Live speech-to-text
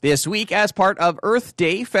This week, as part of Earth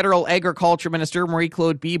Day, Federal Agriculture Minister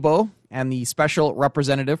Marie-Claude Bibeau and the Special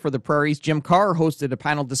Representative for the Prairies, Jim Carr, hosted a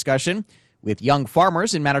panel discussion with young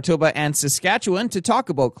farmers in Manitoba and Saskatchewan to talk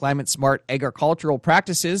about climate-smart agricultural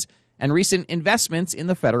practices and recent investments in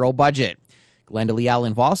the federal budget. Glendalee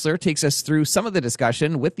Allen Vossler takes us through some of the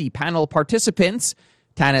discussion with the panel participants: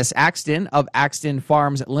 Tanis Axton of Axton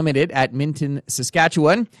Farms Limited at Minton,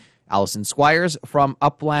 Saskatchewan; Allison Squires from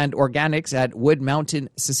Upland Organics at Wood Mountain,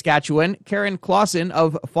 Saskatchewan; Karen Clausen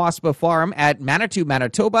of Fospa Farm at Manitou,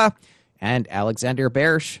 Manitoba; and Alexander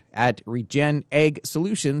Bersch at Regen Ag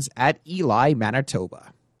Solutions at Ely,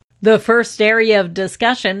 Manitoba. The first area of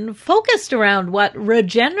discussion focused around what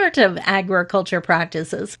regenerative agriculture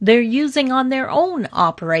practices they're using on their own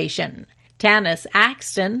operation. Tanis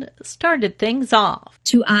Axton started things off.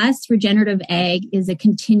 To us, regenerative ag is a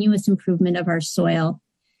continuous improvement of our soil.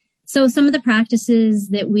 So some of the practices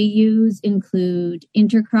that we use include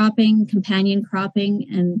intercropping, companion cropping,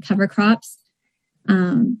 and cover crops.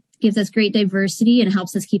 Gives us great diversity and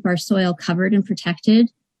helps us keep our soil covered and protected.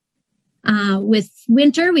 With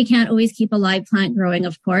winter, we can't always keep a live plant growing,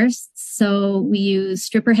 of course. So we use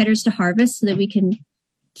stripper headers to harvest so that we can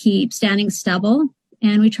keep standing stubble.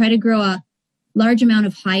 And we try to grow a large amount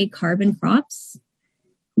of high carbon crops.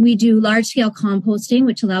 We do large scale composting,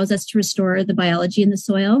 which allows us to restore the biology in the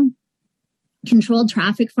soil. Controlled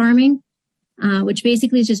traffic farming, which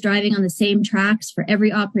basically is just driving on the same tracks for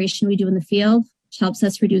every operation we do in the field, which helps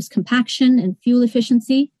us reduce compaction and fuel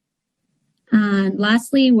efficiency. And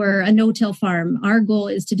lastly, we're a no-till farm. Our goal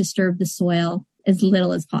is to disturb the soil as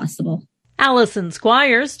little as possible. Allison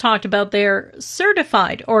Squires talked about their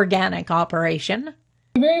certified organic operation.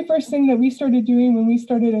 The very first thing that we started doing when we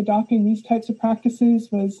started adopting these types of practices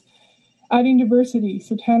was adding diversity.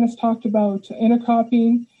 So Tanis talked about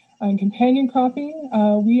intercropping and companion cropping.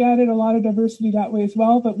 We added a lot of diversity that way as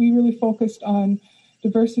well, but we really focused on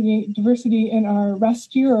diversity in our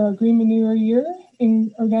rest year or our green manure year.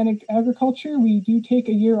 In organic agriculture, we do take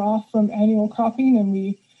a year off from annual cropping and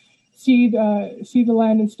we seed the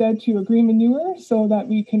land instead to a green manure so that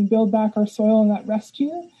we can build back our soil in that rest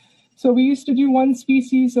year. So we used to do one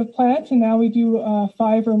species of plant and now we do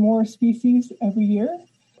 5 or more species every year.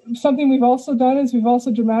 Something we've also done is we've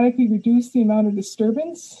also dramatically reduced the amount of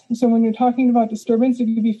disturbance. So when you're talking about disturbance, it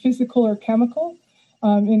could be physical or chemical.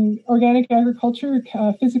 In organic agriculture,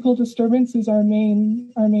 physical disturbance is our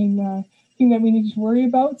main thing that we need to worry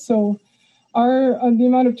about. So the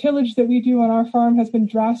amount of tillage that we do on our farm has been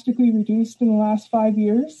drastically reduced in the last 5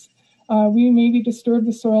 years. We maybe disturb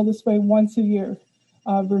the soil this way once a year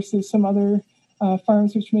versus some other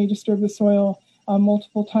farms which may disturb the soil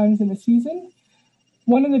multiple times in a season.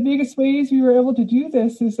 One of the biggest ways we were able to do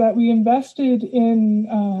this is that we invested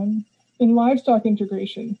in livestock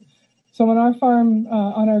integration. So on our farm,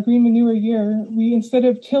 on our green manure year, we, instead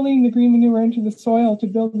of tilling the green manure into the soil to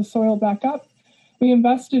build the soil back up, we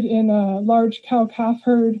invested in a large cow-calf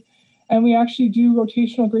herd, and we actually do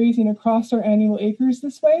rotational grazing across our annual acres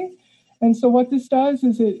this way. And so what this does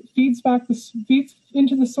is it feeds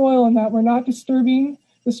into the soil in that we're not disturbing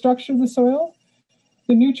the structure of the soil.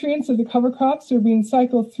 The nutrients of the cover crops are being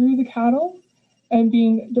cycled through the cattle and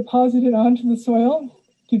being deposited onto the soil,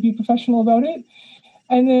 to be professional about it.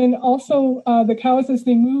 And then also the cows, as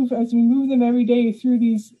we move them every day through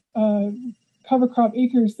these cover crop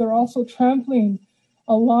acres, they're also trampling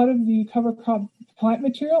a lot of the cover crop plant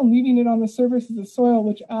material and leaving it on the surface of the soil,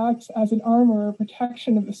 which acts as an armor or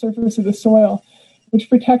protection of the surface of the soil, which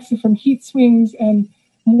protects it from heat swings and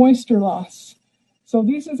moisture loss. So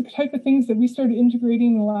these are the type of things that we started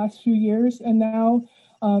integrating in the last few years. And now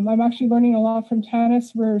I'm actually learning a lot from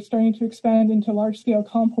Tanis. We're starting to expand into large-scale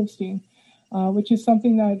composting, which is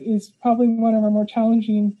something that is probably one of our more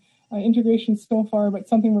challenging integrations so far, but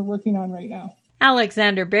something we're working on right now.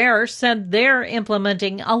 Alexander Bersch said they're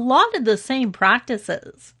implementing a lot of the same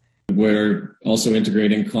practices. We're also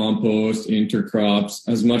integrating compost, intercrops,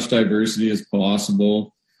 as much diversity as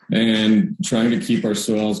possible, and trying to keep our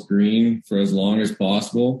soils green for as long as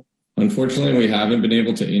possible. Unfortunately, we haven't been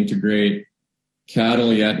able to integrate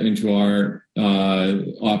cattle yet into our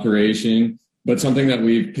operation, but something that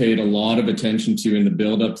we've paid a lot of attention to in the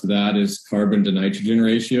build-up to that is carbon to nitrogen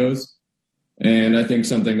ratios. And I think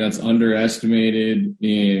something that's underestimated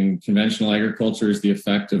in conventional agriculture is the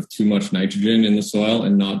effect of too much nitrogen in the soil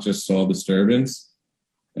and not just soil disturbance.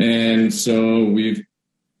 And so we've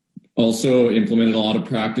also implemented a lot of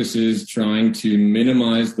practices trying to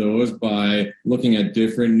minimize those by looking at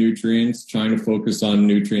different nutrients, trying to focus on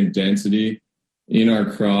nutrient density in our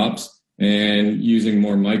crops, and using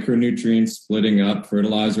more micronutrients, splitting up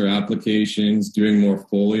fertilizer applications, doing more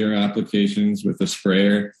foliar applications with a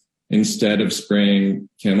sprayer instead of spraying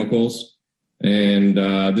chemicals. And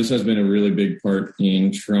this has been a really big part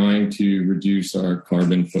in trying to reduce our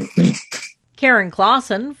carbon footprint. Karen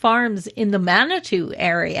Clausen farms in the Manitou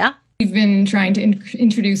area. We've been trying to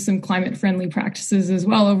introduce some climate-friendly practices as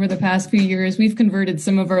well over the past few years. We've converted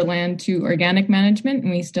some of our land to organic management, and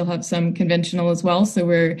we still have some conventional as well. So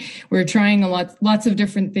we're trying lots of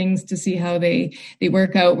different things to see how they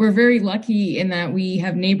work out. We're very lucky in that we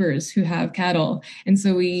have neighbors who have cattle, and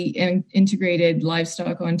so we integrated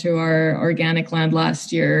livestock onto our organic land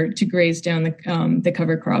last year to graze down the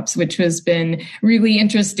cover crops, which has been really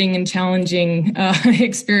interesting and challenging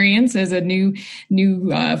experience as a new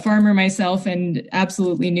farmer myself and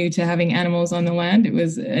absolutely new to having animals on the land. It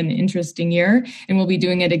was an interesting year, and we'll be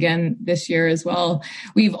doing it again this year as well.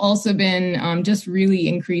 We've also been just really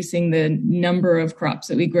increasing the number of crops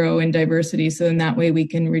that we grow in diversity, so in that way we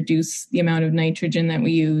can reduce the amount of nitrogen that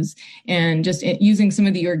we use, and just using some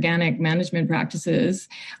of the organic management practices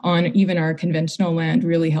on even our conventional land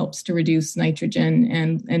really helps to reduce nitrogen,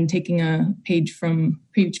 and taking a page from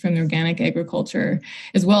organic agriculture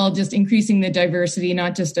as well, just increasing the diversity,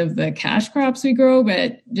 not just of the cash crops we grow,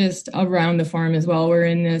 but just around the farm as well. We're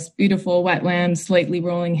in this beautiful wetland, slightly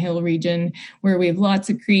rolling hill region where we have lots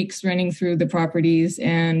of creeks running through the properties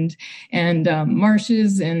and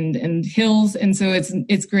marshes and hills. And so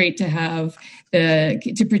it's great to have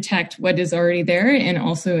to protect what is already there and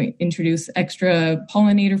also introduce extra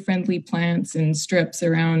pollinator-friendly plants and strips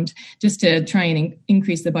around just to try and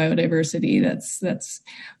increase the biodiversity that's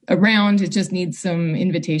around. It just needs some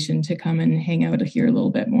invitation to come and hang out here a little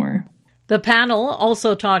bit more. The panel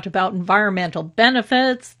also talked about environmental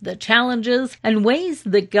benefits, the challenges, and ways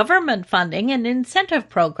that government funding and incentive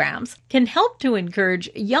programs can help to encourage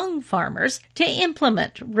young farmers to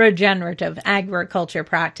implement regenerative agriculture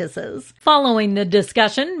practices. Following the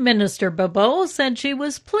discussion, Minister Bibeau said she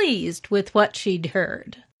was pleased with what she'd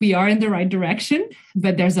heard. We are in the right direction,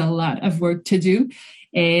 but there's a lot of work to do.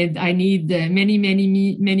 And I need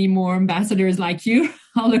many more ambassadors like you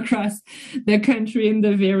all across the country in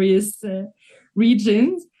the various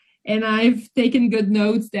regions. And I've taken good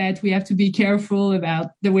notes that we have to be careful about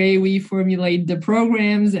the way we formulate the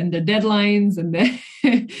programs and the deadlines and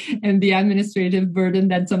and the administrative burden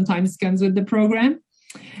that sometimes comes with the program.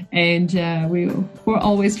 And we're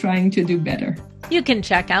always trying to do better. You can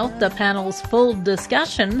check out the panel's full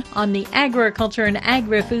discussion on the Agriculture and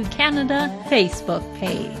Agri-Food Canada Facebook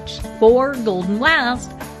page. For Golden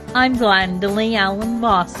West, I'm Glendalee Allen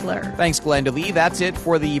Vossler. Thanks, Glendalee. That's it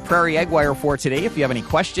for the Prairie Egg Wire for today. If you have any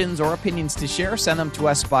questions or opinions to share, send them to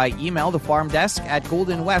us by email,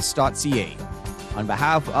 thefarmdesk@goldenwest.ca. On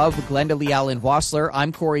behalf of Glendalee Allen Vossler,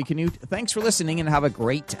 I'm Corey Canute. Thanks for listening and have a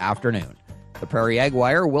great afternoon. The Prairie Egg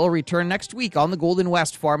Wire will return next week on the Golden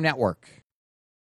West Farm Network.